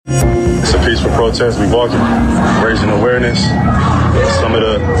protest. We walking, raising awareness. Some of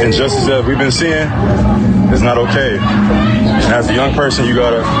the injustice that we've been seeing is not okay. And as a young person, you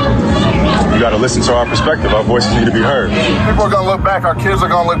gotta listen to our perspective. Our voices need to be heard. People are gonna look back, our kids are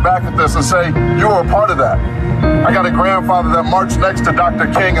gonna look back at this and say, you were a part of that. I got a grandfather that marched next to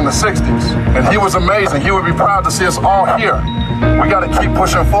Dr. King in the 60s, and he was amazing. He would be proud to see us all here. We got to keep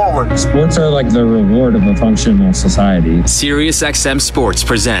pushing forward. Sports are like the reward of a functional society. SiriusXM Sports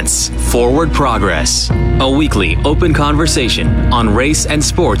presents Forward Progress, a weekly open conversation on race and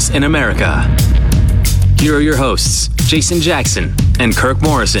sports in America. Here are your hosts, Jason Jackson and Kirk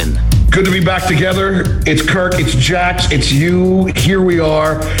Morrison. Good to be back together. It's Kirk, it's Jax, it's you. Here we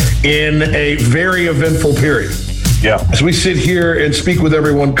are in a very eventful period. Yeah. As we sit here and speak with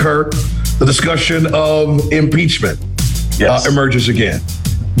everyone, Kirk, the discussion of impeachment emerges again.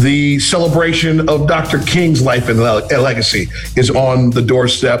 The celebration of Dr. King's life and legacy is on the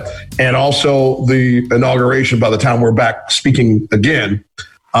doorstep. And also the inauguration, by the time we're back speaking again,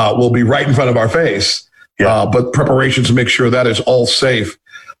 will be right in front of our face. Yeah. But preparations to make sure that is all safe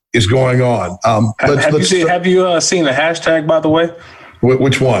is going on. Have you seen the hashtag, by the way?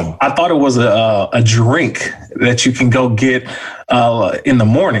 Which one? I thought it was a drink that you can go get in the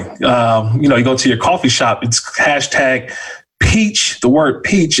morning. You go to your coffee shop. It's hashtag peach, the word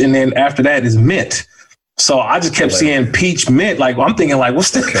peach, and then after that is mint. So I just kept seeing peach mint. Like I'm thinking, like,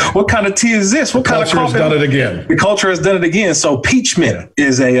 what kind of tea is this? What kind of coffee? The culture has done it again. The culture has done it again. So peach mint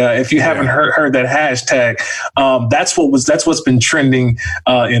is if you haven't heard that hashtag, that's what's been trending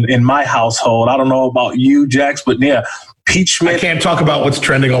in my household. I don't know about you, Jax, but yeah. Peach mint. I can't talk about what's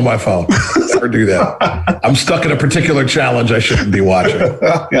trending on my phone or do that. I'm stuck in a particular challenge I shouldn't be watching.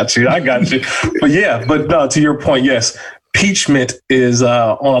 I got you. But to your point, yes. Peach mint is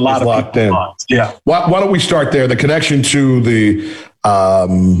on a lot of people's minds. Yeah. Why don't we start there? The connection to the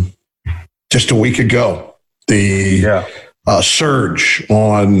just a week ago, the surge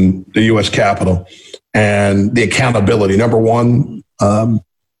on the U.S. Capitol and the accountability. Number one,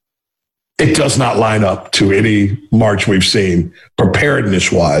 it does not line up to any march we've seen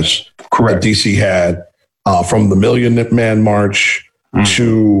preparedness-wise. Correct. That DC had from the Million Man March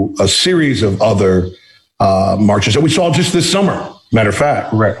to a series of other marches that we saw just this summer, matter of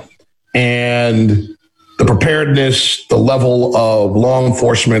fact. Right. And the preparedness, the level of law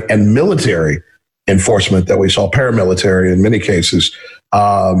enforcement and military enforcement that we saw, paramilitary in many cases,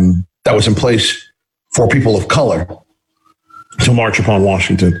 that was in place for people of color to march upon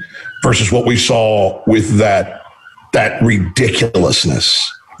Washington versus what we saw with that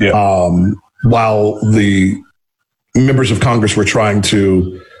ridiculousness. Yeah. While the members of Congress were trying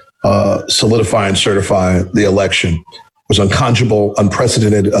to solidify and certify the election, was unconscionable,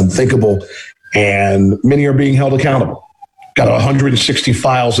 unprecedented, unthinkable, and many are being held accountable. Got 160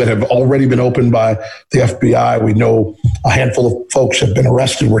 files that have already been opened by the FBI. We know a handful of folks have been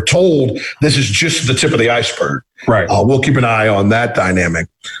arrested. We're told this is just the tip of the iceberg. Right. We'll keep an eye on that dynamic.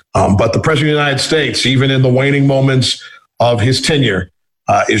 But the President of the United States, even in the waning moments of his tenure,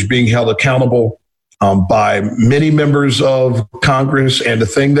 is being held accountable by many members of Congress. And the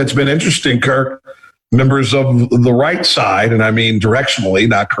thing that's been interesting, Kirk, members of the right side, and I mean directionally,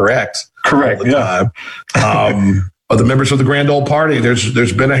 not correct. Correct. Time, of the members of the Grand Old Party,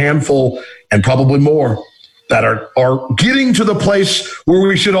 there's been a handful and probably more that are getting to the place where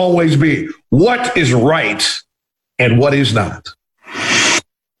we should always be. What is right and what is not?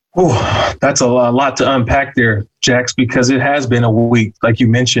 Oh, that's a lot to unpack there, Jax, because it has been a week, like you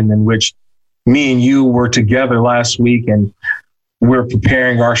mentioned, in which me and you were together last week and we're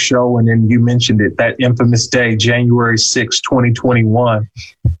preparing our show. And then you mentioned it, that infamous day, January 6, 2021,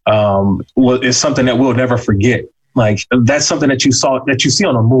 is something that we'll never forget. Like that's something that you see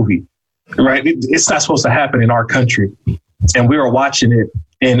on a movie, right? It's not supposed to happen in our country. And we were watching it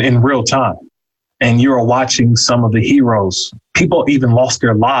in real time. And you were watching some of the heroes. People even lost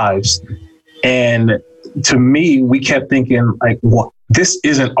their lives. And to me, we kept thinking like, what? This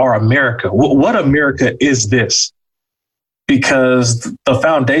isn't our America. What America is this? Because the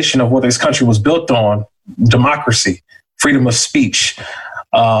foundation of what this country was built on, democracy, freedom of speech,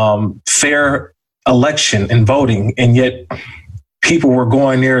 fair election and voting, and yet people were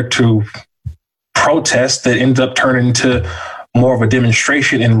going there to protest that ended up turning into more of a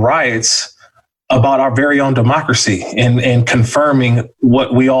demonstration and riots about our very own democracy and confirming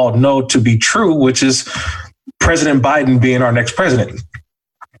what we all know to be true, which is President Biden being our next president.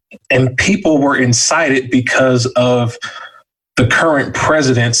 And people were incited because of the current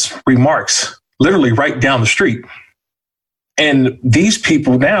president's remarks, literally right down the street. And these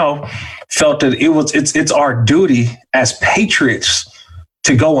people now felt that it's our duty as patriots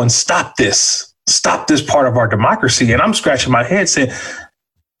to go and stop this. stop this part of our democracy. And I'm scratching my head saying,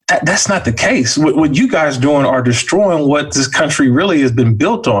 that's not the case. What you guys doing are destroying what this country really has been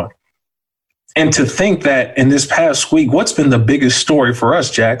built on. And to think that in this past week, what's been the biggest story for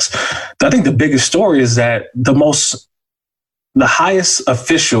us, Jax? I think the biggest story is that the highest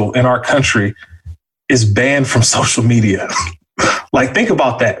official in our country is banned from social media. Like, think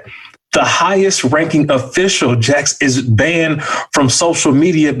about that. The highest ranking official, Jax, is banned from social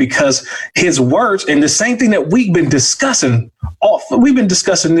media because his words, and the same thing that we've been discussing, we've been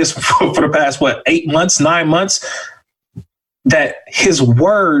discussing this for the past, 8 months, 9 months, that his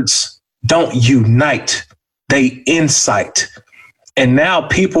words don't unite, they incite. And now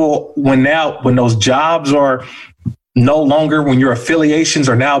people, when those jobs are no longer, when your affiliations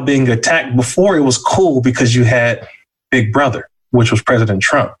are now being attacked, before it was cool because you had Big Brother, which was President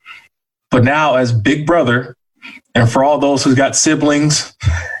Trump. But now as Big Brother, and for all those who've got siblings,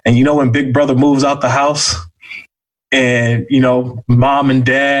 and when Big Brother moves out the house and, mom and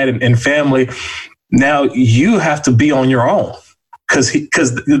dad and family, now you have to be on your own because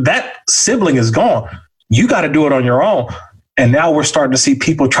that sibling is gone. You got to do it on your own. And now we're starting to see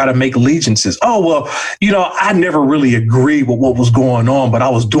people try to make allegiances. Oh, well, I never really agreed with what was going on, but I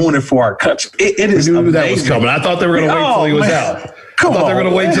was doing it for our country. It is amazing. That was coming. I thought they were going to wait till he was out. I thought they were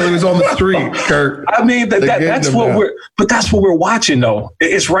going to wait till he was on the street, Kurt. I mean, that's what we're watching, though.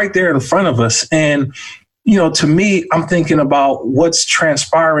 It's right there in front of us. And, to me, I'm thinking about what's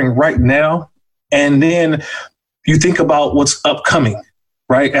transpiring right now. And then you think about what's upcoming,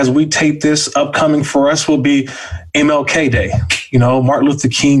 right? As we tape this, upcoming for us will be MLK Day, Martin Luther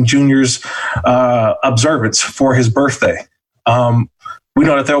King Jr.'s observance for his birthday. We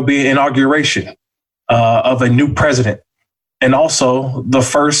know that there will be an inauguration of a new president, and also the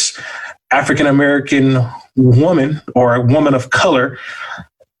first African-American woman or a woman of color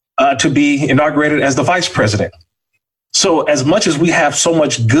to be inaugurated as the vice president. So as much as we have so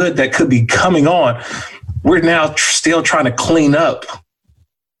much good that could be coming on, we're now still trying to clean up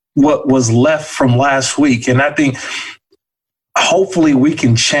what was left from last week. And I think hopefully we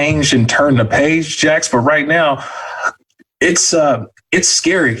can change and turn the page, Jax. But right now, it's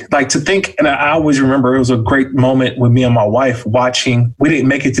scary. Like, to think, and I always remember it was a great moment with me and my wife watching. We didn't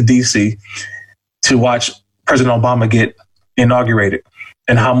make it to DC to watch President Obama get inaugurated,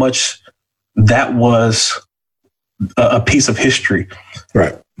 and how much that was a piece of history.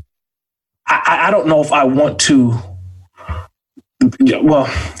 Right. I don't know if I want to. Well,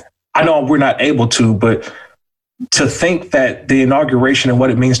 I know we're not able to, but to think that the inauguration and what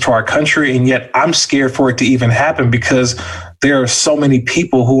it means to our country, and yet I'm scared for it to even happen because there are so many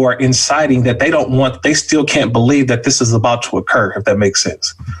people who are inciting that they still can't believe that this is about to occur, if that makes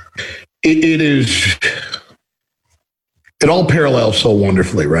sense. It all parallels so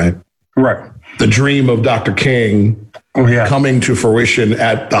wonderfully, right? Right. The dream of Dr. King coming to fruition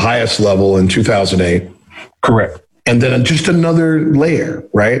at the highest level in 2008. Correct. And then just another layer,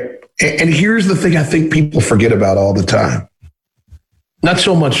 right? And here's the thing I think people forget about all the time. Not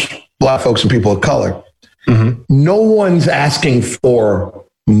so much Black folks and people of color. Mm-hmm. No one's asking for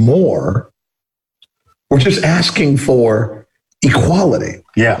more. We're just asking for equality.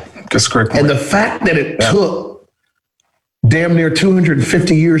 Yeah, that's correct. And the fact that it took damn near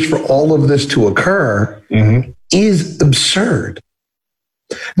 250 years for all of this to occur is absurd.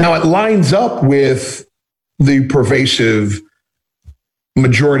 Now, it lines up with the pervasive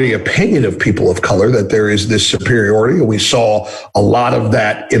majority opinion of people of color that there is this superiority. And we saw a lot of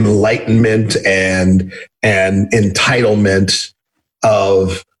that enlightenment and entitlement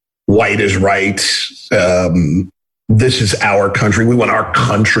of white is right. This is our country. We want our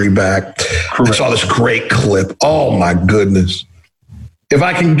country back. Correct. I saw this great clip. Oh, my goodness. If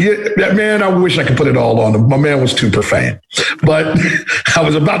I can get that, man, I wish I could put it all on him. My man was too profane. But I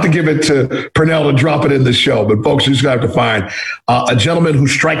was about to give it to Pernell to drop it in the show. But folks, you just got to find a gentleman who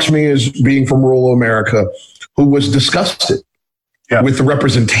strikes me as being from rural America, who was disgusted with the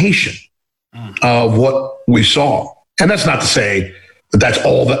representation of what we saw. And that's not to say that that's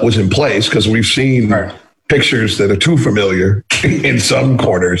all that was in place, because we've seen pictures that are too familiar in some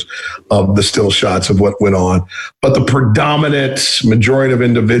corners of the still shots of what went on. But the predominant majority of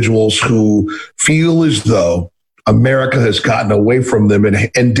individuals who feel as though America has gotten away from them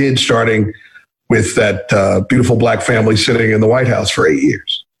and did, starting with that beautiful Black family sitting in the White House for 8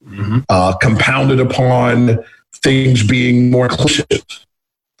 years, compounded upon things being more inclusive,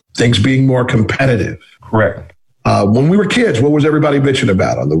 things being more competitive. Correct. When we were kids, what was everybody bitching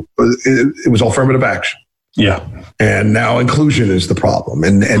about? It was affirmative action. Yeah. And now inclusion is the problem.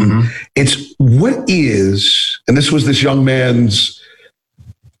 And it's what is, and this was this young man's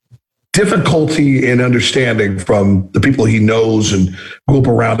difficulty in understanding from the people he knows and grew up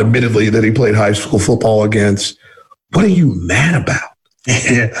around, admittedly, that he played high school football against. What are you mad about?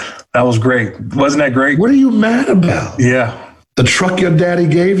 Yeah, that was great. Wasn't that great? What are you mad about? Yeah. The truck your daddy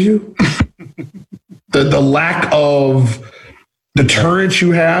gave you? the lack of deterrence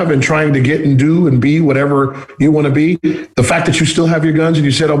you have in trying to get and do and be whatever you want to be? The fact that you still have your guns and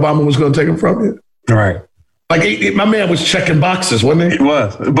you said Obama was going to take them from you? Right. Like my man was checking boxes, wasn't he? He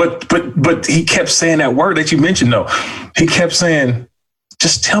was, but he kept saying that word that you mentioned. Though he kept saying,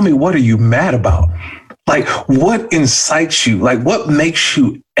 "Just tell me, what are you mad about? Like, what incites you? Like, what makes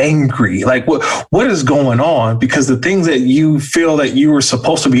you angry? Like, what is going on? Because the things that you feel that you were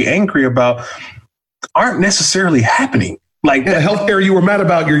supposed to be angry about aren't necessarily happening. Like the healthcare you were mad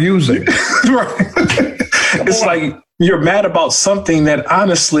about, you're using. Right? It's like you're mad about something that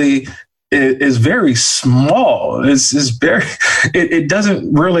honestly." Is very small. It's very. It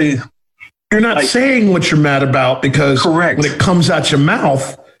doesn't really. You're not saying what you're mad about because correct. When it comes out your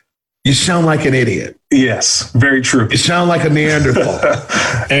mouth, you sound like an idiot. Yes, very true. You sound like a Neanderthal,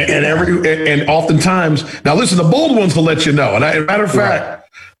 and oftentimes, now listen, the bold ones will let you know. And as a matter of fact,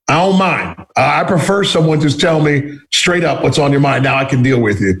 I don't mind. I prefer someone just tell me straight up what's on your mind. Now I can deal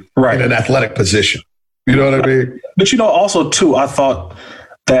with you in an athletic position. You know what I mean? But also too, I thought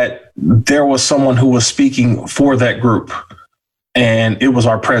that there was someone who was speaking for that group, and it was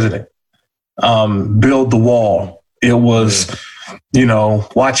our president. Build the wall. It was,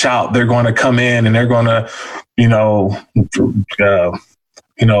 watch out. They're going to come in and they're going to,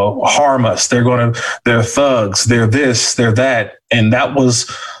 harm us. They're thugs. They're this, they're that. And that was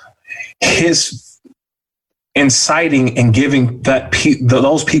his inciting and giving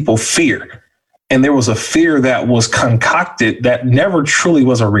those people fear. And there was a fear that was concocted that never truly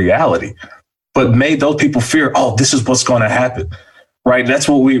was a reality, but made those people fear, oh, this is what's going to happen, right? That's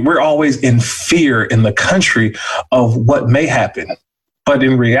what we're always in fear in the country of what may happen. But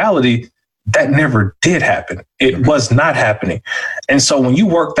in reality, that never did happen. It was not happening. And so when you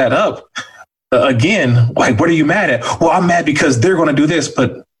work that up, again, like, what are you mad at? Well, I'm mad because they're going to do this,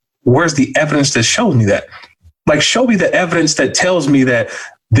 but where's the evidence that shows me that? Like, show me the evidence that tells me that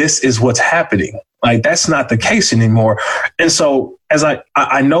this is what's happening. Like, that's not the case anymore. And so as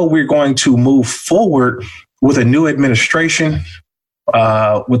I know we're going to move forward with a new administration,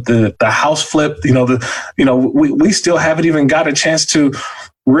 with the House flip, we still haven't even got a chance to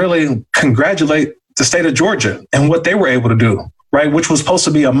really congratulate the state of Georgia and what they were able to do, right? Which was supposed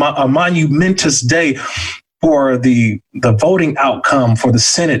to be a monumentous day for the voting outcome for the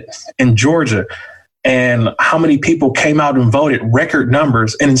Senate in Georgia. And how many people came out and voted, record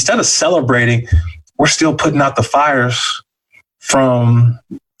numbers. And instead of celebrating, we're still putting out the fires from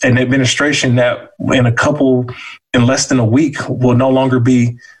an administration that in less than a week will no longer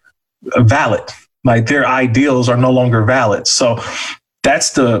be valid. Like, their ideals are no longer valid. So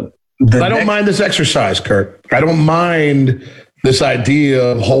that's I don't mind this exercise, Kurt. I don't mind this idea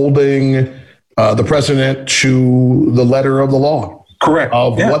of holding the president to the letter of the law. Correct.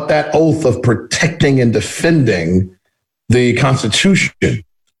 Of what that oath of protecting and defending the Constitution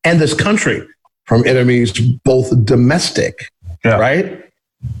and this country from enemies, both domestic, right?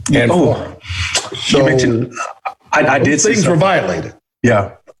 And so you mentioned, I did see things were violated.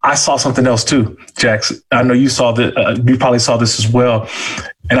 Yeah. I saw something else too, Jax. I know you saw that. You probably saw this as well.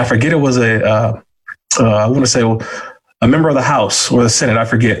 And I forget it was I want to say a member of the House or the Senate. I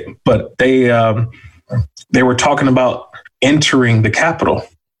forget, but they were talking about entering the Capitol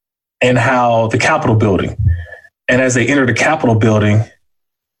and how the Capitol building. And as they entered the Capitol building,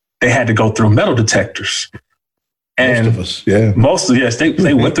 they had to go through metal detectors. And most of us, yeah.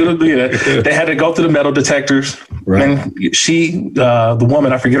 They went through they had to go through the metal detectors. Right. And she, the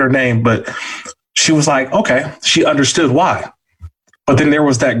woman, I forget her name, but she was like, okay, she understood why. But then there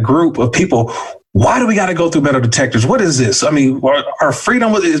was that group of people. Why do we got to go through metal detectors? What is this? I mean, our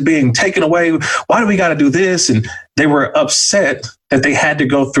freedom is being taken away. Why do we got to do this? And they were upset that they had to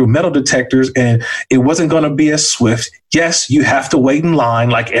go through metal detectors and it wasn't going to be as swift. Yes, you have to wait in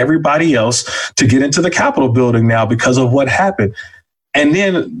line like everybody else to get into the Capitol building now because of what happened. And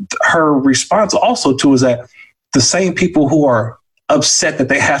then her response also to is that the same people who are upset that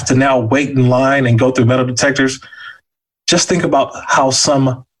they have to now wait in line and go through metal detectors, just think about how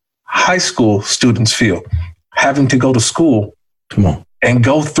some high school students feel having to go to school and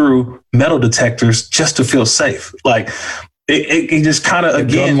go through metal detectors just to feel safe. Like it just kind of,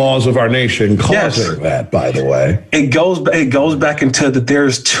 again, gun laws of our nation causing that, by the way. It goes back into that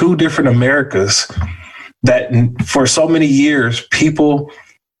there's two different Americas that for so many years, people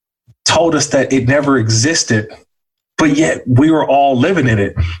told us that it never existed. but yet we were all living in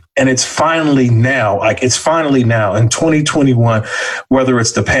it. And it's finally now in 2021, whether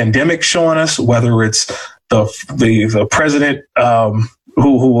it's the pandemic showing us, whether it's the president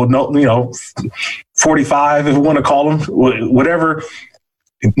who will know, 45, if we want to call him, whatever,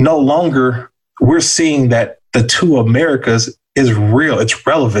 no longer we're seeing that the two Americas is real, it's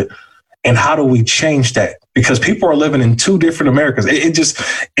relevant. And how do we change that? Because people are living in two different Americas.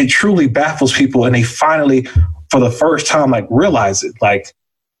 It truly baffles people. And they finally, for the first time, realize it. Like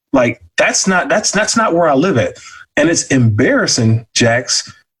that's not where I live at. And it's embarrassing,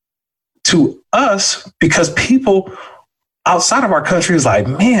 Jax, to us, because people outside of our country is like,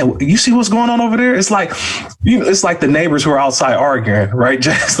 man, you see what's going on over there? It's like, it's like the neighbors who are outside arguing, right,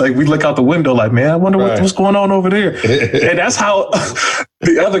 Jax? Like we look out the window like, man, I wonder what's going on over there. And that's how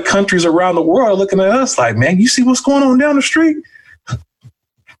the other countries around the world are looking at us like, man, you see what's going on down the street?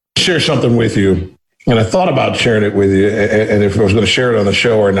 Share something with you. And I thought about sharing it with you and if I was going to share it on the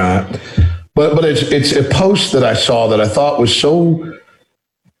show or not. But it's a post that I saw that I thought was so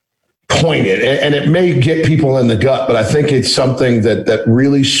poignant, and it may get people in the gut, but I think it's something that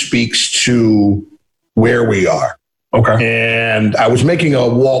really speaks to where we are. Okay. And I was making a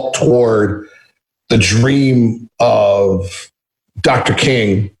walk toward the dream of Dr.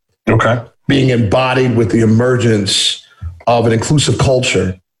 King. Okay. Being embodied with the emergence of an inclusive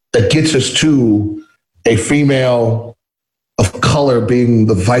culture that gets us to a female of color being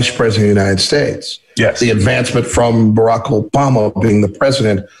the vice president of the United States. Yes. The advancement from Barack Obama being the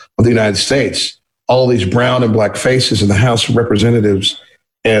president of the United States. All these brown and black faces in the House of Representatives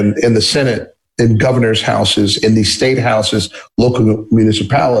and in the Senate, in governors' houses, in the state houses, local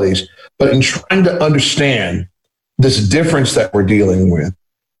municipalities. But in trying to understand this difference that we're dealing with,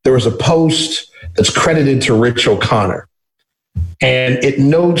 there was a post that's credited to Rich O'Connor. And it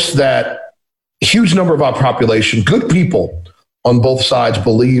notes that a huge number of our population, good people on both sides,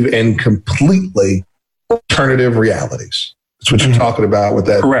 believe in completely alternative realities. That's what you're talking about with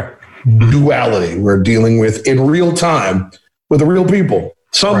that correct duality we're dealing with in real time with the real people,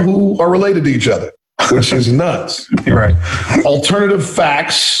 some who are related to each other, which is nuts. You're right. Alternative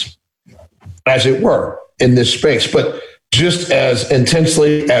facts, as it were, in this space. But just as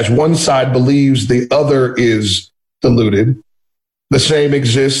intensely as one side believes the other is deluded, the same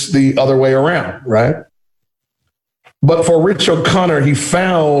exists the other way around, right? But for Rich O'Connor, he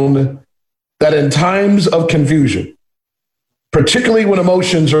found that in times of confusion, particularly when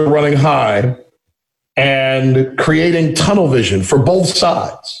emotions are running high and creating tunnel vision for both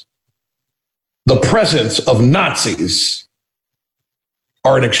sides, the presence of Nazis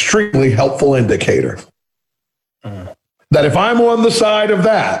are an extremely helpful indicator. That if I'm on the side of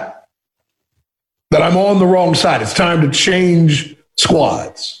that I'm on the wrong side. It's time to change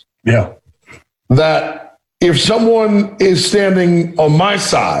squads. Yeah. That if someone is standing on my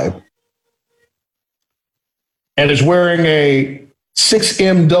side and is wearing a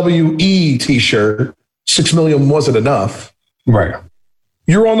 6MWE t-shirt, 6 million wasn't enough. Right.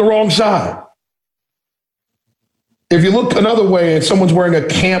 You're on the wrong side. If you look another way and someone's wearing a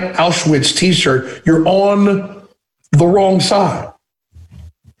Camp Auschwitz t-shirt, you're on the wrong side.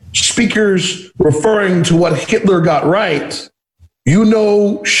 Speakers referring to what Hitler got right,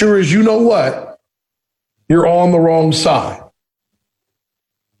 sure as you know what, you're on the wrong side.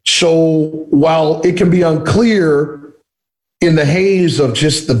 So while it can be unclear in the haze of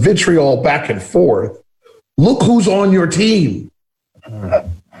just the vitriol back and forth, look who's on your team.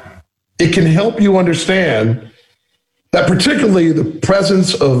 It can help you understand that particularly the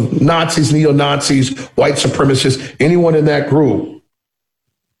presence of Nazis, neo-Nazis, white supremacists, anyone in that group,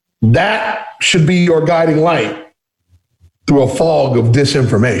 that should be your guiding light through a fog of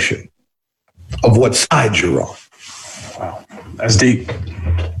disinformation of what side you're on. Wow, that's deep.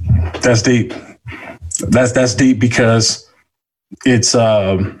 That's deep. That's deep because it's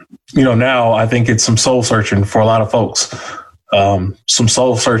now I think it's some soul searching for a lot of folks. Some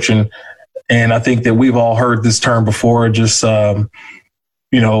soul searching, and I think that we've all heard this term before. Just if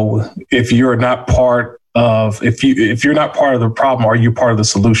you're not part of if you're not part of the problem, are you part of the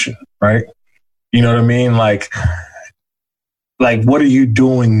solution? Right? You know what I mean? Like what are you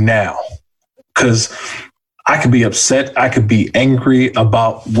doing now? Because I could be upset. I could be angry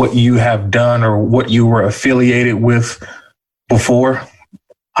about what you have done or what you were affiliated with before.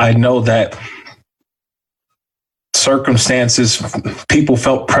 I know that circumstances, people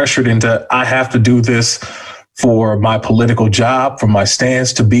felt pressured into, I have to do this for my political job, for my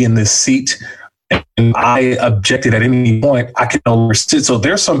stance, to be in this seat. And I objected at any point. I can no longer sit. So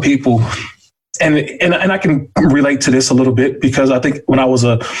there's some people, and I can relate to this a little bit because I think when I was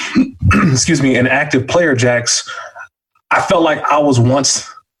an active player, Jax, I felt like I was once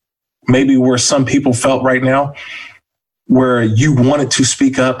maybe where some people felt right now, where you wanted to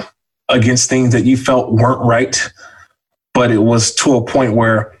speak up against things that you felt weren't right, but it was to a point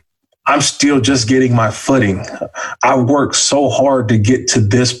where I'm still just getting my footing. I worked so hard to get to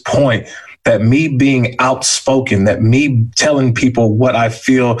this point that me being outspoken, that me telling people what I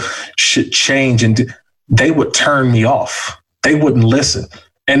feel should change, and they would turn me off. They wouldn't listen.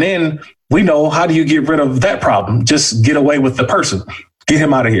 And then we know, how do you get rid of that problem? Just get away with the person. Get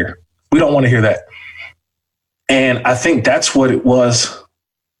him out of here. We don't want to hear that. And I think that's what it was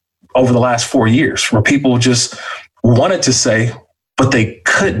over the last 4 years, where people just wanted to say, but they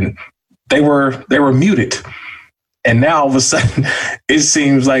couldn't. They were muted. And now all of a sudden, it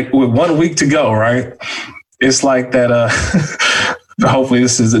seems like with 1 week to go, right? It's like that. Hopefully,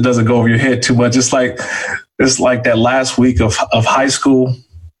 it doesn't go over your head too much. It's like that last week of high school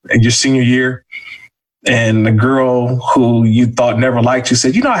and your senior year, and the girl who you thought never liked you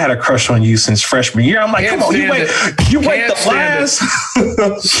said, "I had a crush on you since freshman year." I'm like, "Come on, you wait the last,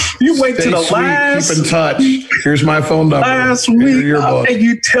 you wait to the last. Keep in touch. Here's my phone number. Last week, and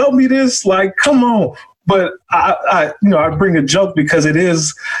you tell me this, like, come on." But I bring a joke because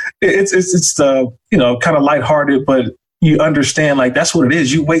it's kind of lighthearted, but you understand, like, that's what it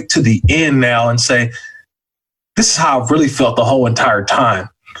is. You wait to the end now and say, "This is how I really felt the whole entire time,"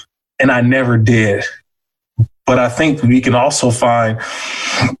 and I never did. But I think we can also find,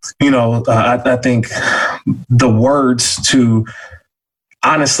 I think the words to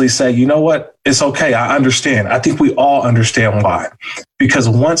honestly say, you know what, it's okay. I understand. I think we all understand why. Because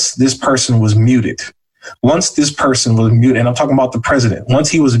once this person was muted, and I'm talking about the president, once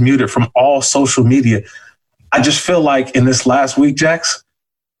he was muted from all social media, I just feel like in this last week, Jax,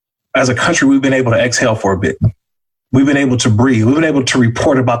 as a country, we've been able to exhale for a bit. We've been able to breathe. We've been able to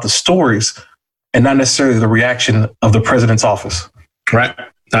report about the stories and not necessarily the reaction of the president's office. Right.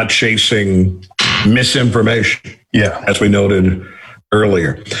 Not chasing misinformation. Yeah. As we noted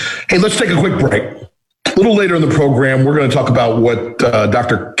earlier. Hey, let's take a quick break. A little later in the program, we're going to talk about what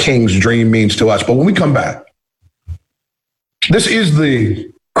Dr. King's dream means to us. But when we come back, this is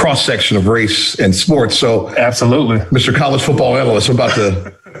the cross-section of race and sports. So absolutely, Mr. College Football Analyst, I'm about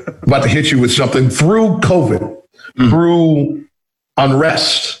to hit you with something. Through COVID, through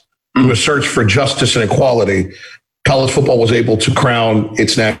unrest, through a search for justice and equality, college football was able to crown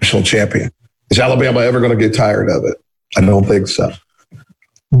its national champion. Is Alabama ever going to get tired of it? I don't think so.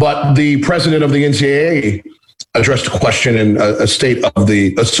 But the president of the NCAA addressed a question in a state of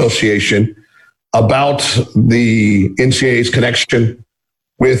the association about the NCAA's connection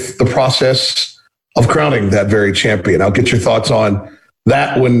with the process of crowning that very champion. I'll get your thoughts on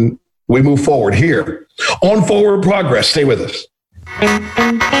that when we move forward here on Forward Progress. Stay with us.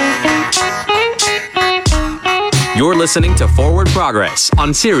 You're listening to Forward Progress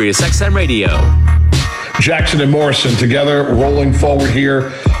on Sirius XM Radio. Jackson and Morrison together, rolling forward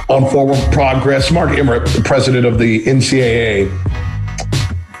here on Forward Progress. Mark Emmert, the president of the NCAA,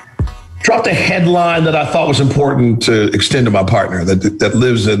 dropped a headline that I thought was important to extend to my partner that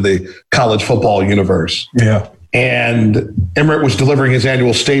lives in the college football universe. Yeah. And Emmert was delivering his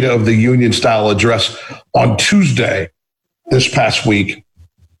annual State of the Union style address on Tuesday this past week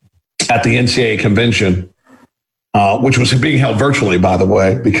at the NCAA convention, which was being held virtually, by the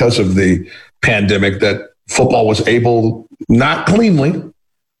way, because of the pandemic, that football was able, not cleanly,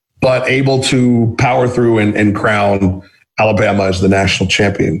 but able to power through and crown Alabama as the national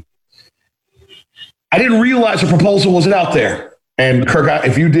champion. I didn't realize a proposal was out there. And Kirk,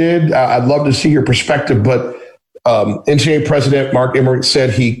 if you did, I'd love to see your perspective. But NCAA president Mark Emmert said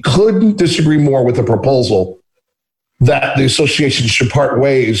he couldn't disagree more with the proposal that the association should part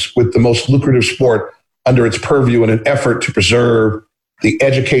ways with the most lucrative sport under its purview in an effort to preserve the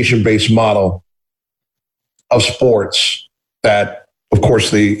education-based model of sports that, of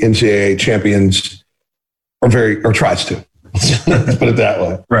course, the NCAA champions tries to. Let's put it that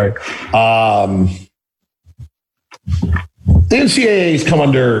way. Right. The NCAA has come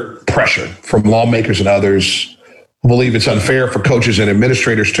under pressure from lawmakers and others who believe it's unfair for coaches and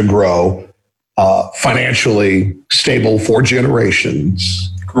administrators to grow financially stable for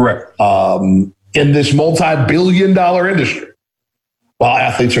generations. Correct. In this multi-billion-dollar industry, while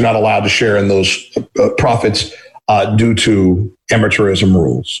athletes are not allowed to share in those profits due to amateurism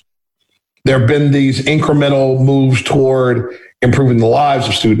rules. There have been these incremental moves toward improving the lives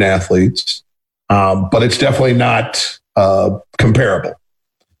of student athletes, but it's definitely not comparable.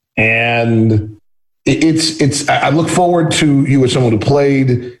 And I look forward to you as someone who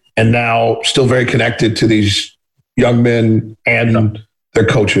played and now still very connected to these young men and their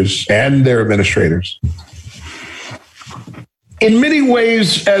coaches and their administrators. in many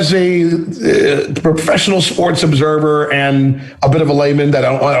ways, as a professional sports observer and a bit of a layman, that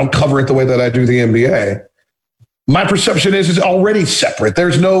I don't cover it the way that I do the NBA, my perception is it's already separate.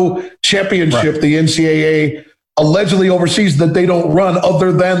 There's no championship the NCAA allegedly oversees that they don't run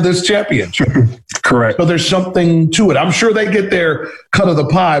other than this championship. Correct. So there's something to it. I'm sure they get their cut of the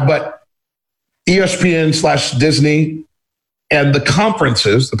pie, but ESPN/Disney and the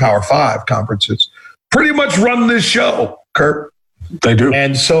conferences, the Power 5 conferences, pretty much run this show, Kurt. They do.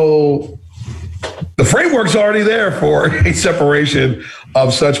 And so the framework's already there for a separation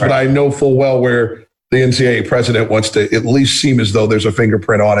of such, but I know full well where the NCAA president wants to at least seem as though there's a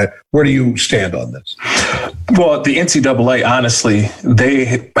fingerprint on it. Where do you stand on this? Well, the NCAA, honestly,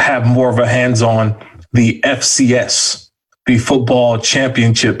 they have more of a hands on the FCS, the football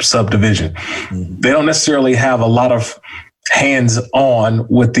championship subdivision. They don't necessarily have a lot of hands on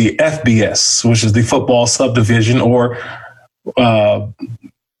with the FBS, which is the football subdivision, or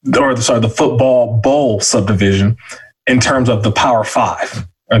the football bowl subdivision in terms of the Power 5,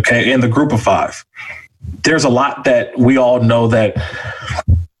 okay, and the Group of 5. There's a lot that we all know that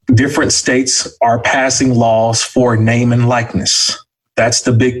different states are passing laws for name and likeness. That's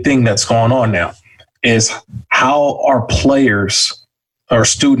the big thing that's going on now, is how are players or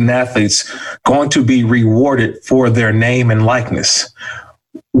student athletes going to be rewarded for their name and likeness?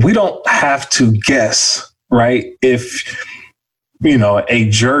 We don't have to guess, right? If, a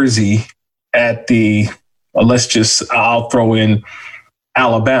jersey at I'll throw in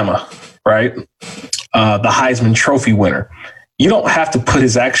Alabama, right? The Heisman Trophy winner. You don't have to put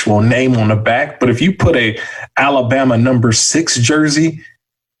his actual name on the back, but if you put a Alabama number 6 jersey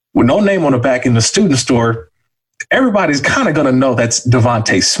with no name on the back in the student store, everybody's kind of going to know that's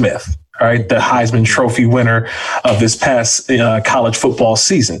Devontae Smith, right? The Heisman Trophy winner of this past college football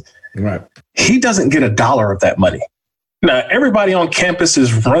season. Right. He doesn't get $1 of that money. Now, everybody on campus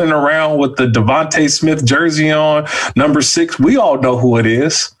is running around with the Devontae Smith jersey on, number 6. We all know who it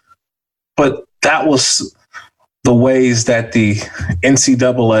is. But that was the ways that the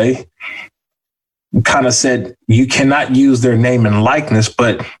NCAA kind of said you cannot use their name and likeness,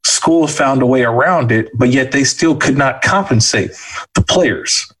 but schools found a way around it, but yet they still could not compensate the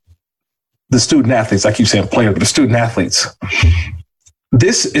players, the student athletes. I keep saying player, but the student athletes.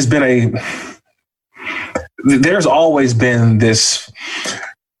 This has been there's always been this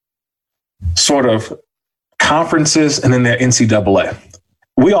sort of conferences and then the NCAA.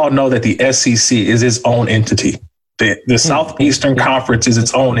 We all know that the SEC is its own entity. The Southeastern Conference is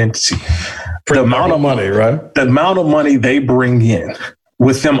its own entity. The amount of money, right? The amount of money they bring in,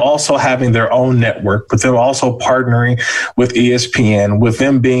 with them also having their own network, with them also partnering with ESPN, with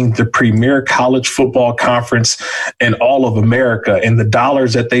them being the premier college football conference in all of America, and the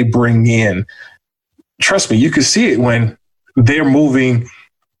dollars that they bring in. Trust me, you can see it when they're moving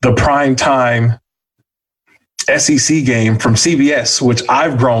the primetime SEC game from CBS, which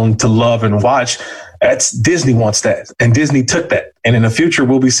I've grown to love and watch. That's Disney wants that, and Disney took that. And in the future,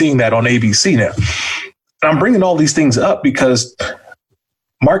 we'll be seeing that on ABC now. And I'm bringing all these things up because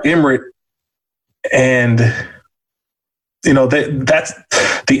Mark Emmert and, that's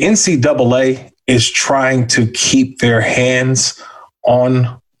the NCAA is trying to keep their hands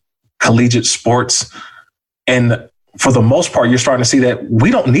on collegiate sports. And for the most part, you're starting to see that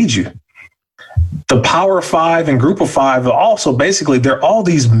we don't need you. The Power 5 and Group of 5 are also basically, they're all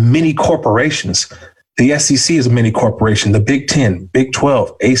these mini corporations. The SEC is a mini corporation, the Big 10, Big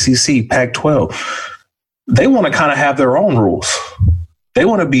 12, ACC, Pac-12. They want to kind of have their own rules. They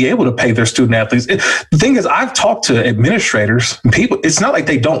want to be able to pay their student athletes. The thing is, I've talked to administrators and people. It's not like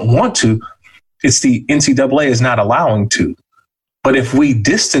they don't want to. It's the NCAA is not allowing to. But if we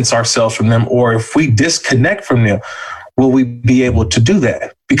distance ourselves from them, or if we disconnect from them, will we be able to do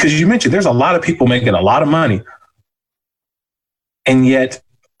that? Because you mentioned there's a lot of people making a lot of money. And yet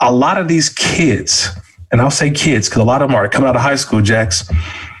a lot of these kids, and I'll say kids because a lot of them are coming out of high school, Jax,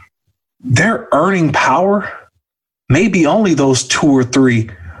 their earning power maybe only those 2 or 3,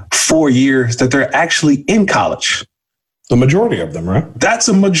 4 years that they're actually in college. The majority of them, right? That's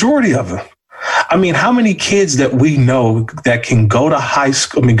a majority of them. I mean, how many kids that we know that can go to high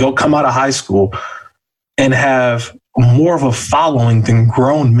school, come out of high school and have more of a following than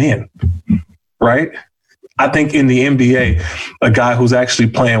grown men, right? I think in the NBA, a guy who's actually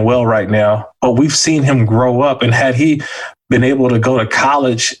playing well right now, but we've seen him grow up, and had he been able to go to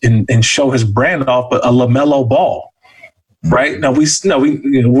college and show his brand off, but a LaMelo Ball, right? Now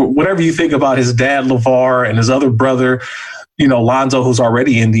whatever you think about his dad, LeVar, and his other brother, Lonzo, who's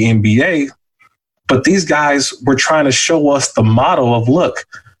already in the NBA, but these guys were trying to show us the model of, look,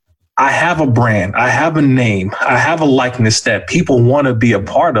 I have a brand, I have a name, I have a likeness that people want to be a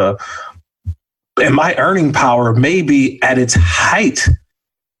part of. And my earning power may be at its height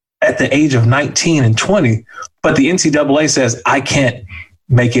at the age of 19 and 20, but the NCAA says I can't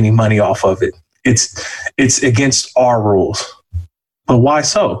make any money off of it. It's against our rules. But why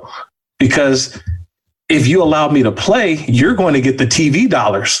so? Because if you allow me to play, you're going to get the TV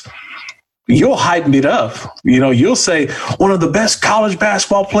dollars. You'll hype it up. You'll say one of the best college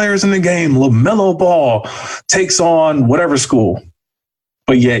basketball players in the game, LaMelo Ball, takes on whatever school.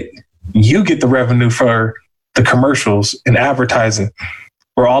 But yet you get the revenue for the commercials and advertising,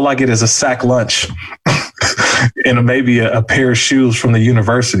 where all I get is a sack lunch and maybe a pair of shoes from the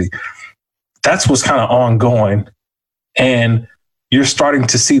university. That's what's kind of ongoing. And you're starting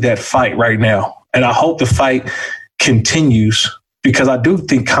to see that fight right now. And I hope the fight continues, because I do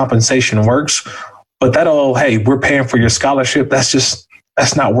think compensation works. But hey, we're paying for your scholarship.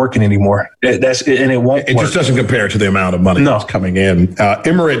 That's not working anymore. It won't work. It just doesn't compare to the amount of money that's coming in.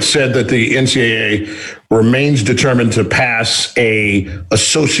 Emirates said that the NCAA remains determined to pass a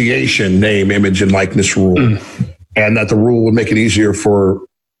association name, image, and likeness rule, and that the rule would make it easier for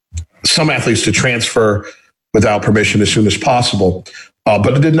some athletes to transfer without permission as soon as possible.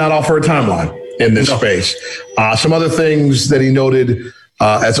 But it did not offer a timeline in this space. Some other things that he noted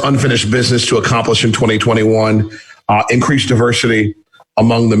as unfinished business to accomplish in 2021, increased diversity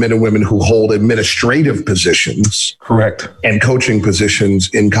among the men and women who hold administrative positions. Correct. And coaching positions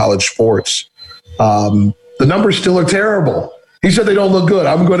in college sports. The numbers still are terrible. He said they don't look good.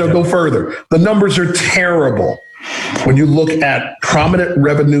 I'm going to go further. The numbers are terrible when you look at prominent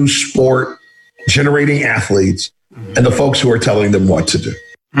revenue sport generating athletes and the folks who are telling them what to do.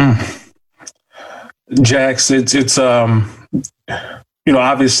 Jax, it's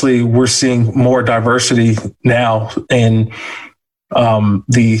obviously we're seeing more diversity now in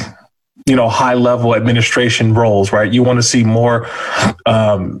the high level administration roles, right? You want to see more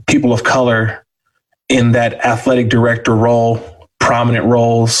people of color in that athletic director role, prominent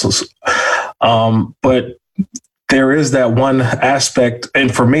roles. But there is that one aspect.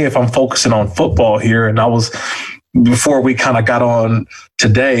 And for me, if I'm focusing on football here, and before we kind of got on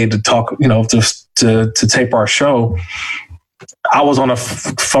today to talk, to tape our show, I was on a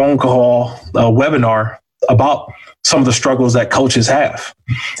phone call, a webinar about some of the struggles that coaches have,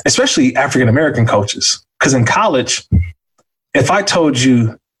 especially African-American coaches. Because in college, if I told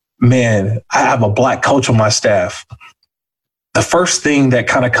you, man, I have a black coach on my staff, the first thing that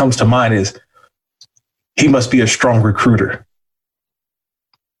kind of comes to mind is he must be a strong recruiter.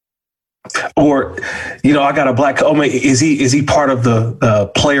 Or, I got a black, is he part of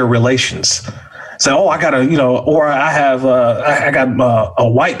the player relations? So, I got or I have, I got a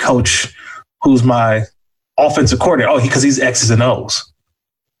white coach who's my offensive coordinator. Because he's X's and O's.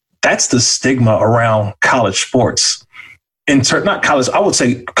 That's the stigma around college sports. Not college, I would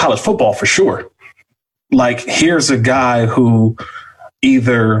say college football for sure. Like, here's a guy who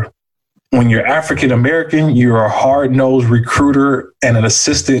either when you're African American, you're a hard-nosed recruiter and an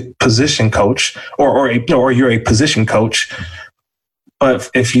assistant position coach, or you're a position coach. But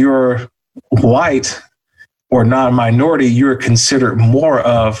if you're white or non-minority, you're considered more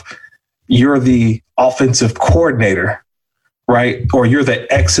of you're the offensive coordinator, right? Or you're the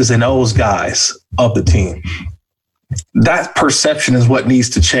X's and O's guys of the team. That perception is what needs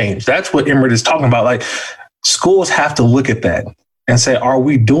to change. That's what Emmert is talking about. Like, schools have to look at that and say, are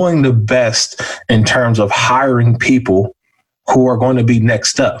we doing the best in terms of hiring people who are going to be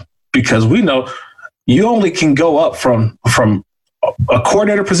next up? Because we know you only can go up from a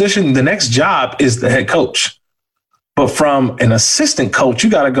coordinator position. The next job is the head coach. But from an assistant coach, you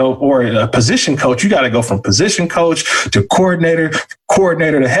got to go, or a position coach, you got to go from position coach to coordinator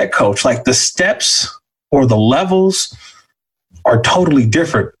to head coach. Like, the steps or the levels are totally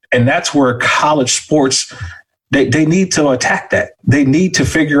different. And that's where college sports, they need to attack that. They need to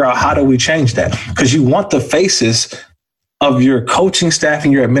figure out, how do we change that? Because you want the faces of your coaching staff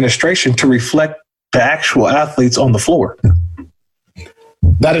and your administration to reflect the actual athletes on the floor.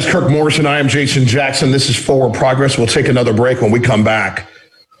 That is Kirk Morrison. I am Jason Jackson. This is Forward Progress. We'll take another break. When we come back,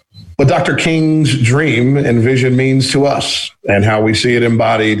 what Dr. King's dream and vision means to us and how we see it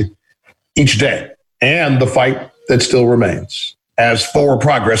embodied each day, and the fight that still remains as Forward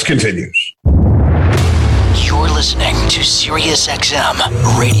Progress continues. You're listening to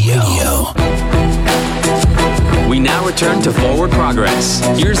SiriusXM Radio. We now return to Forward Progress.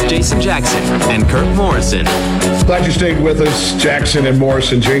 Here's Jason Jackson and Kirk Morrison. Glad you stayed with us, Jackson and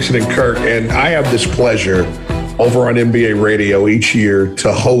Morrison, Jason and Kirk. And I have this pleasure over on NBA Radio each year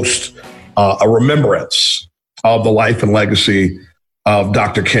to host a remembrance of the life and legacy of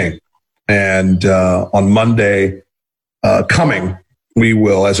Dr. King. And on Monday coming, we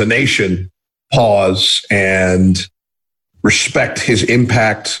will, as a nation, pause and respect his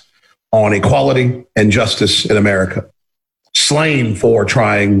impact on equality and justice in America. Slain for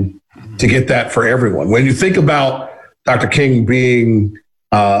trying to get that for everyone. When you think about Dr. King being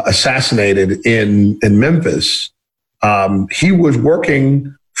assassinated in Memphis, he was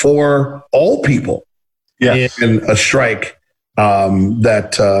working for all people in a strike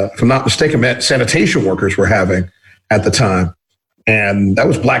that, if I'm not mistaken, sanitation workers were having at the time. And that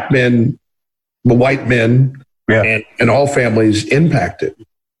was black men, white men, and all families impacted.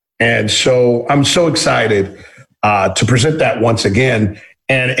 And so I'm so excited to present that once again.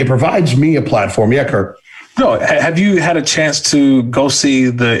 And it provides me a platform. Yeah, Kirk. No, have you had a chance to go see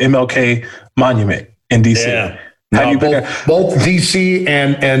the MLK monument in D.C.? Yeah. Both DC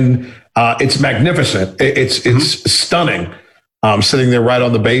and it's magnificent. It's stunning. Sitting there right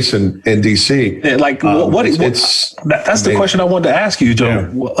on the base in DC. That's the question I wanted to ask you, Joe. Yeah.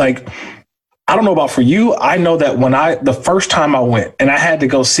 Like, I don't know about for you. I know that when the first time I went and I had to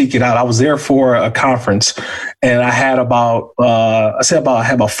go seek it out, I was there for a conference and I had about 4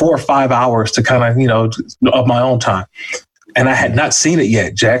 or 5 hours to kind of, of my own time. And I had not seen it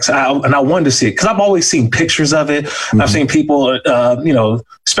yet, Jax. And I wanted to see it because I've always seen pictures of it. Mm-hmm. I've seen people,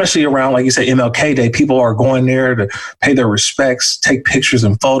 especially around, like you said, MLK Day, people are going there to pay their respects, take pictures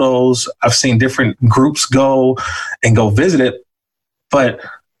and photos. I've seen different groups go visit it. But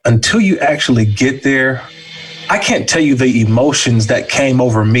until you actually get there, I can't tell you the emotions that came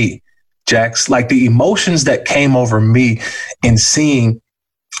over me, Jax. Like the emotions that came over me in seeing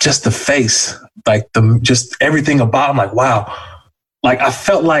just the face, like just everything about him, like, wow. Like I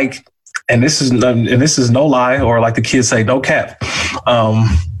felt like, and this is no lie, or like the kids say, no cap.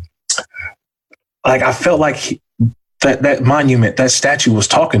 Like I felt like that monument, that statue was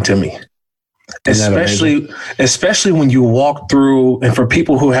talking to me. Especially when you walk through, and for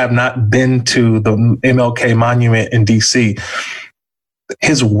people who have not been to the MLK monument in DC,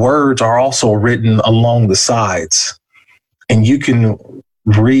 his words are also written along the sides, and you can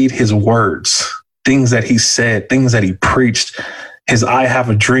read his words, things that he said, things that he preached, his I Have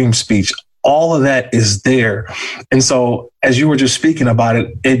a Dream speech. All of that is there. And so as you were just speaking about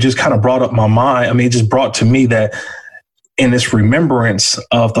it, it just kind of brought up my mind. I mean, it just brought to me that in this remembrance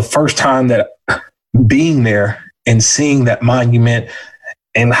of the first time that being there and seeing that monument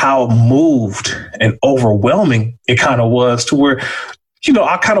and how moved and overwhelming it kind of was, to where,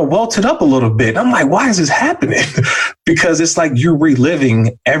 I kind of welted up a little bit. I'm like, why is this happening? Because it's like you're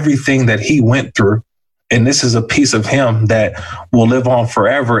reliving everything that he went through. And this is a piece of him that will live on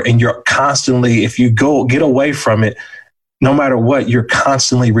forever. And you're constantly, if you get away from it, no matter what, you're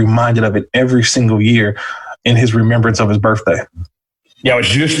constantly reminded of it every single year in his remembrance of his birthday. Yeah, I was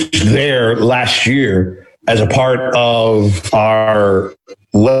just there last year as a part of our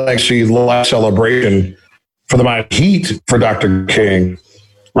Legacy Life celebration for the Miami Heat for Dr. King.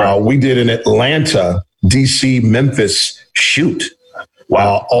 We did an Atlanta, DC, Memphis shoot.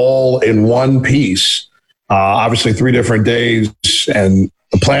 Wow. All in one piece. Obviously 3 different days, and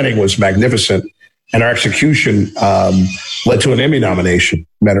the planning was magnificent. And our execution led to an Emmy nomination,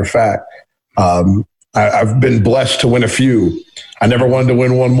 matter of fact. I've been blessed to win a few. I never wanted to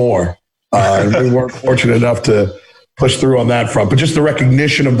win one more. We weren't fortunate enough to push through on that front. But just the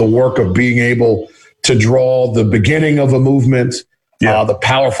recognition of the work of being able to draw the beginning of a movement, the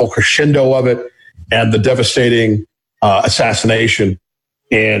powerful crescendo of it, and the devastating assassination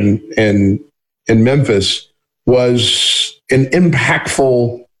in Memphis was an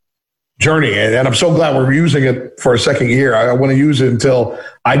impactful journey. And I'm so glad we're using it for a second year. I want to use it until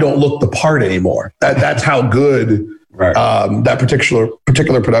I don't look the part anymore. That's how good that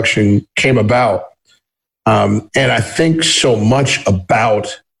particular production came about. And I think so much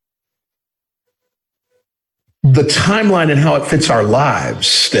about the timeline and how it fits our lives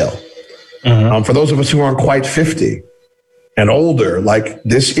still. Mm-hmm. For those of us who aren't quite 50 and older, like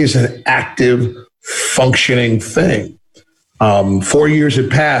this is an active, functioning thing. 4 years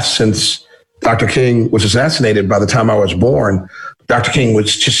had passed since Dr. King was assassinated. By the time I was born, Dr. King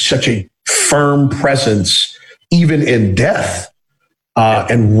was just such a firm presence, even in death,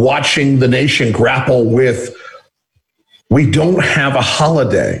 and watching the nation grapple with, we don't have a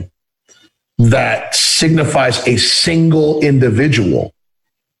holiday that signifies a single individual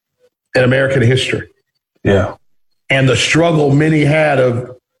in American history. Yeah. And the struggle many had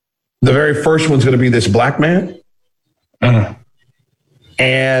of the very first one's going to be this black man. Mm.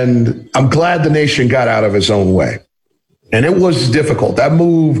 And I'm glad the nation got out of its own way. And it was difficult. That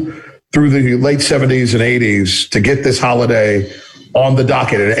move through the late 70s and 80s to get this holiday on the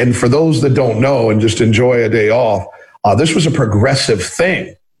docket. And for those that don't know and just enjoy a day off, this was a progressive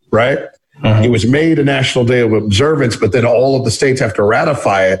thing, right? Mm-hmm. It was made a national day of observance, but then all of the states have to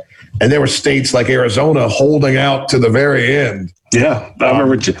ratify it. And there were states like Arizona holding out to the very end. Yeah, I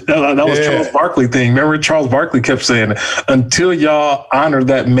remember that was Charles Barkley thing. Remember Charles Barkley kept saying, until y'all honor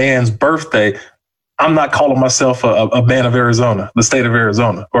that man's birthday, I'm not calling myself a man of Arizona, the state of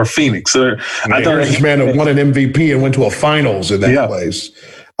Arizona, or Phoenix. I thought this man won an MVP and went to a finals in that place,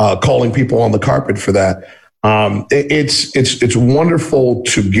 calling people on the carpet for that. It's wonderful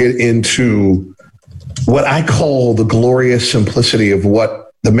to get into what I call the glorious simplicity of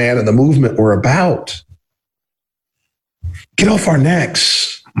what the man and the movement were about. Get off our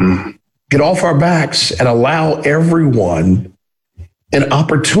necks, get off our backs, and allow everyone an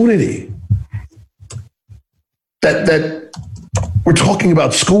opportunity. That we're talking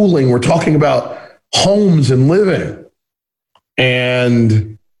about schooling, we're talking about homes and living.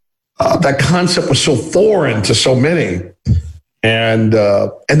 And that concept was so foreign to so many. And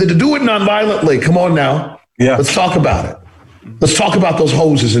then to do it nonviolently, come on now. Yeah. Let's talk about it. Let's talk about those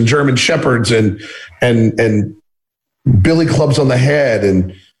hoses and German shepherds and billy clubs on the head.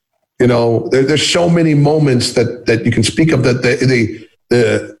 And, you know, there's so many moments that you can speak of that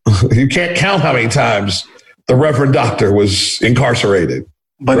you can't count how many times the Reverend Doctor was incarcerated.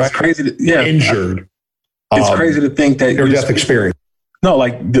 But right? It's crazy. Injured. It's crazy to think that your death experience. No,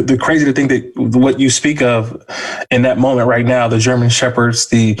 like the crazy to think that what you speak of in that moment right now, the German shepherds,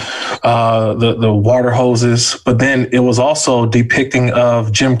 the water hoses, but then it was also depicting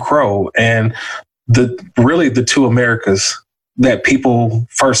of Jim Crow and the two Americas that people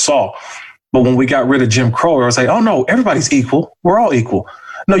first saw. But when we got rid of Jim Crow, it was like, oh no, everybody's equal. We're all equal.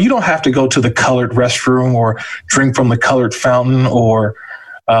 No, you don't have to go to the colored restroom or drink from the colored fountain or,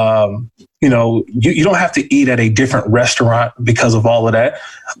 you don't have to eat at a different restaurant because of all of that.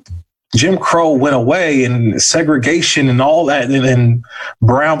 Jim Crow went away and segregation and all that and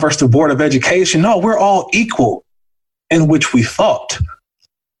Brown versus the Board of Education. No, we're all equal in which we thought.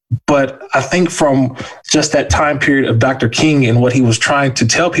 But I think from just that time period of Dr. King and what he was trying to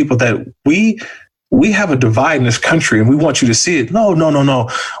tell people that we have a divide in this country and we want you to see it. No.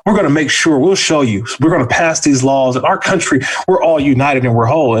 We're going to make sure, we'll show you. We're going to pass these laws in our country. We're all united and we're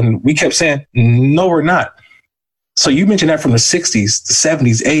whole. And we kept saying, no, we're not. So you mentioned that from the 60s, the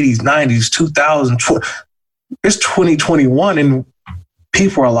 70s, 80s, 90s, 2000. It's 2021 and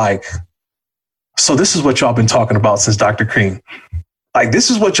people are like, so this is what y'all been talking about since Dr. King. Like, this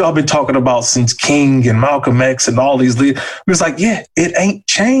is what y'all been talking about since King and Malcolm X and all these leaders. It's like, yeah, it ain't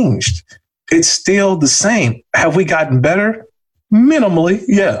changed. It's still the same. Have we gotten better? Minimally,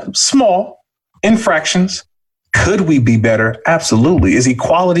 yeah. Small infractions. Could we be better? Absolutely. Is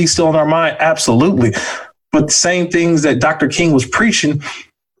equality still in our mind? Absolutely. But the same things that Dr. King was preaching,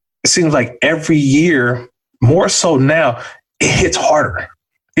 it seems like every year, more so now, it hits harder.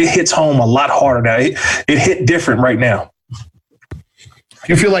 It hits home a lot harder now. It hit different right now.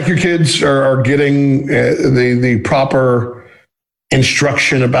 You feel like your kids are getting the proper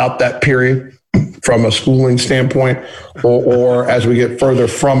instruction about that period from a schooling standpoint, or as we get further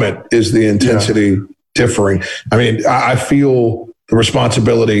from it, is the intensity differing? I mean, I feel the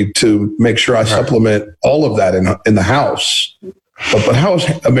responsibility to make sure I supplement all of that in the house. But how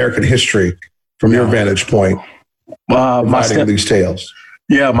is American history, from your vantage point, providing these tales?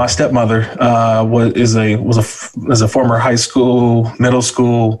 Yeah, my stepmother was a former high school, middle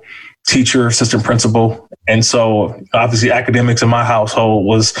school teacher, assistant principal. And so obviously academics in my household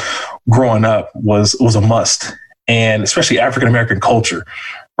was growing up was a must, and especially African-American culture,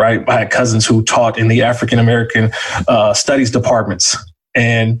 right? I had cousins who taught in the African-American studies departments.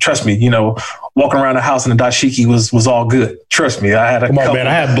 And trust me, walking around the house in a dashiki was all good. Trust me, I had Come on, man.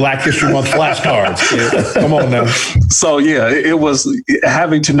 I had Black History Month flashcards. Come on now. So yeah, it was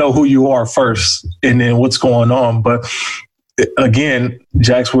having to know who you are first and then what's going on. But again,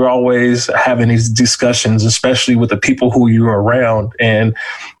 Jax, we're always having these discussions, especially with the people who you're around. And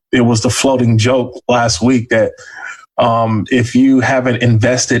it was the floating joke last week that if you haven't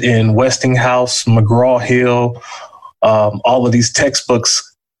invested in Westinghouse, McGraw-Hill, all of these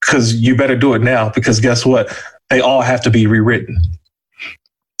textbooks, because you better do it now, because guess what? They all have to be rewritten.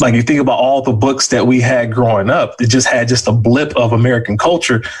 Like, you think about all the books that we had growing up, that just had just a blip of American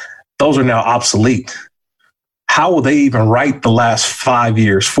culture. Those are now obsolete. How will they even write the last 4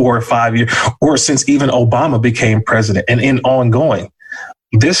 or 5 years, or since even Obama became president and in ongoing?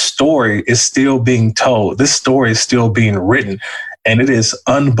 This story is still being told. This story is still being written. And it is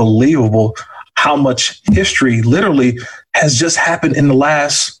unbelievable how much history literally has just happened in the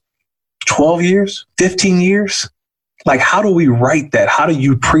last 12 years, 15 years. Like, how do we write that? How do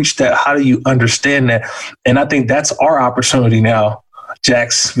you preach that? How do you understand that? And I think that's our opportunity now,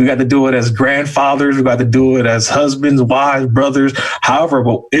 Jax. We got to do it as grandfathers. We got to do it as husbands, wives, brothers, however.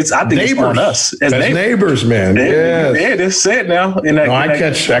 But I think it's on us as neighbors, man. Yeah, that's it now. I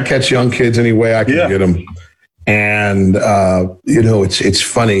catch young kids any way I can get them. And, it's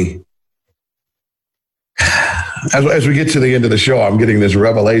funny. As we get to the end of the show, I'm getting this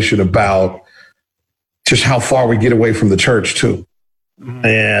revelation about just how far we get away from the church too. Mm-hmm.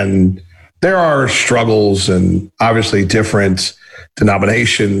 And there are struggles and obviously different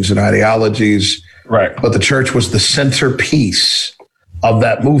denominations and ideologies. Right. But the church was the centerpiece of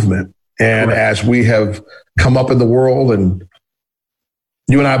that movement. And as we have come up in the world, and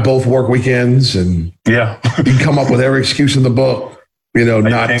you and I both work weekends, and you come up with every excuse in the book,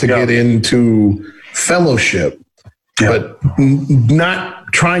 not to get into fellowship, but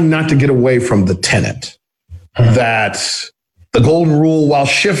trying not to get away from the tenet that the golden rule, while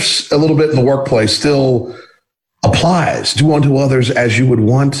shifts a little bit in the workplace, still applies. Do unto others as you would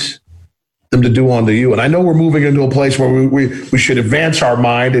want them to do unto you. And I know we're moving into a place where we should advance our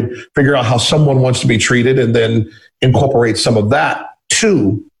mind and figure out how someone wants to be treated and then incorporate some of that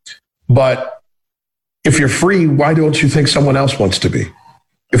too. But if you're free, why don't you think someone else wants to be?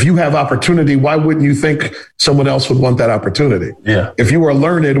 If you have opportunity, why wouldn't you think someone else would want that opportunity? Yeah. If you are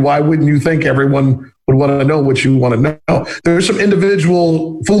learned, why wouldn't you think everyone would want to know what you want to know? There's some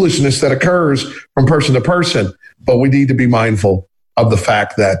individual foolishness that occurs from person to person, but we need to be mindful of the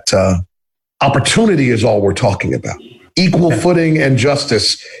fact that opportunity is all we're talking about. Equal footing and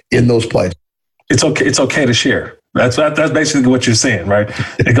justice in those places. It's okay. It's okay to share. That's basically what you're saying, right?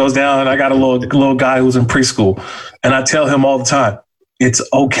 It goes down. I got a little guy who's in preschool, and I tell him all the time, it's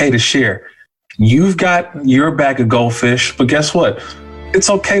okay to share. You've got your bag of goldfish, but guess what? It's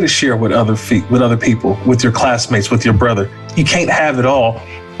okay to share with other people, with your classmates, with your brother. You can't have it all.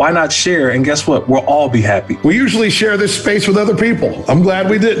 Why not share? And guess what? We'll all be happy. We usually share this space with other people. I'm glad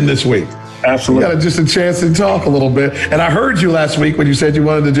we didn't this week. Absolutely. We got just a chance to talk a little bit. And I heard you last week when you said you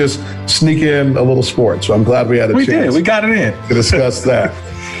wanted to just sneak in a little sport. So I'm glad we had a chance. We did. We got it in. To discuss that.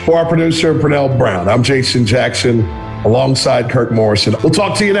 For our producer, Pernell Brown, I'm Jason Jackson, alongside Kirk Morrison. We'll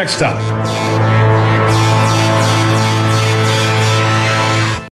talk to you next time.